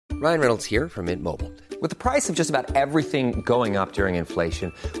Ryan Reynolds here from Mint Mobile. With the price of just about everything going up during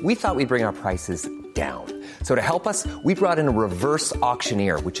inflation, we thought we'd bring our prices down. So to help us, we brought in a reverse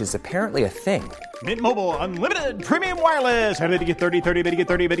auctioneer, which is apparently a thing. Mint Mobile Unlimited Premium Wireless. How to get 30, 30, bit to get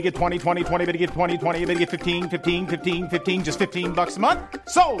 30, bit to get 20, 20, 20, bit to get 20, 20, bit to get 15, 15, 15, 15, just $15 a month?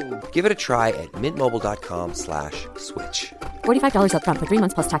 Sold! Give it a try at mintmobile.com/switch. $45 up front for 3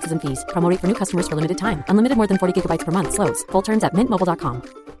 months plus taxes and fees. Promo rate for new customers for limited time. Unlimited more than 40 gigabytes per month. Slows full terms at mintmobile.com.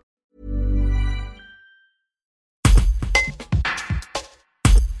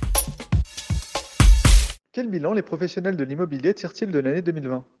 Quel bilan les professionnels de l'immobilier tirent-ils de l'année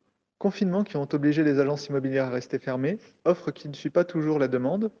 2020? Confinements qui ont obligé les agences immobilières à rester fermées, offre qui ne suit pas toujours la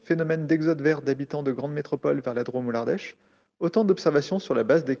demande, phénomène d'exode vert d'habitants de grandes métropoles vers la Drôme ou l'Ardèche, autant d'observations sur la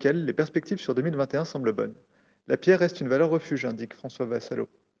base desquelles les perspectives sur 2021 semblent bonnes. La pierre reste une valeur refuge, indique François Vassallo.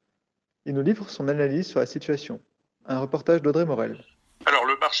 Il nous livre son analyse sur la situation. Un reportage d'Audrey Morel. Alors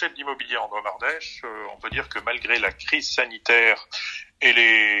le marché de l'immobilier en Drôme-Ardèche, on peut dire que malgré la crise sanitaire et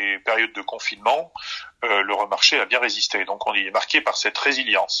les périodes de confinement, le marché a bien résisté. Donc on est marqué par cette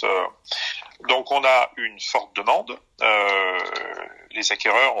résilience. Donc on a une forte demande. Les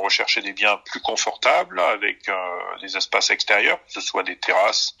acquéreurs ont recherché des biens plus confortables avec des espaces extérieurs, que ce soit des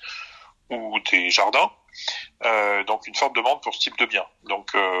terrasses ou des jardins. Donc une forte demande pour ce type de biens.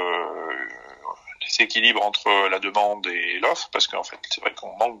 Donc les équilibres entre la demande et l'offre, parce qu'en fait c'est vrai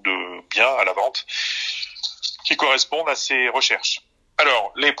qu'on manque de biens à la vente qui correspondent à ces recherches.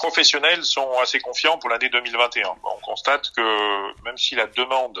 Alors, les professionnels sont assez confiants pour l'année 2021. On constate que même si la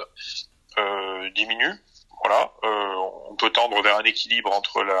demande diminue, voilà, on peut tendre vers un équilibre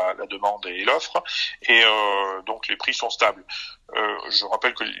entre la demande et l'offre, et donc les prix sont stables. Je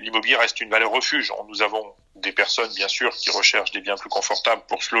rappelle que l'immobilier reste une valeur refuge. Nous avons des personnes, bien sûr, qui recherchent des biens plus confortables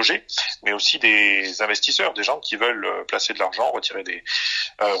pour se loger, mais aussi des investisseurs, des gens qui veulent placer de l'argent, retirer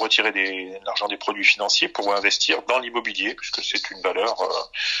l'argent des produits financiers pour investir dans l'immobilier, puisque c'est une valeur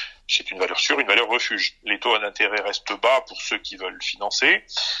sûre, une valeur refuge. Les taux d'intérêt restent bas pour ceux qui veulent financer,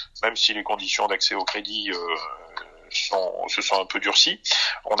 même si les conditions d'accès au crédit se sont un peu durcies.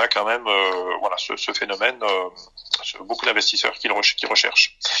 On a quand même ce phénomène, beaucoup d'investisseurs qui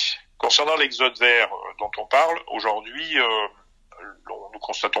recherchent. Concernant l'exode vert dont on parle, aujourd'hui, nous ne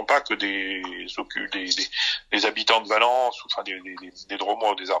constatons pas que des habitants de Valence, ou enfin des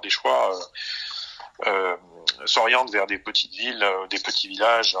Drômois ou des Ardéchois s'orientent vers des petites villes, des petits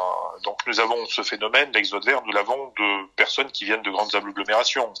villages. Donc nous avons ce phénomène, l'exode vert, nous l'avons de personnes qui viennent de grandes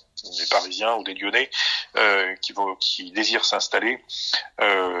agglomérations, des Parisiens ou des Lyonnais qui désirent s'installer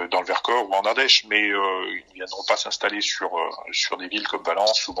dans le Vercors ou en Ardèche, mais ils ne viendront pas s'installer sur des villes comme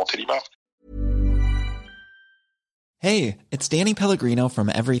Valence ou Montélimar. Hey, it's Danny Pellegrino from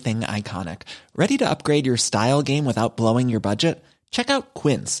Everything Iconic. Ready to upgrade your style game without blowing your budget? Check out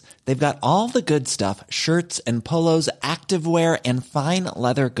Quince. They've got all the good stuff, shirts and polos, activewear, and fine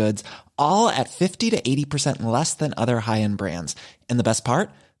leather goods, all at 50 to 80% less than other high-end brands. And the best part?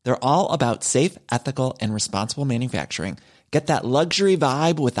 They're all about safe, ethical, and responsible manufacturing. Get that luxury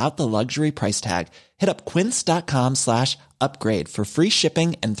vibe without the luxury price tag. Hit up quince.com/upgrade for free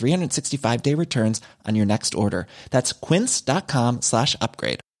shipping and 365-day returns on your next order. That's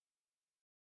quince.com/upgrade.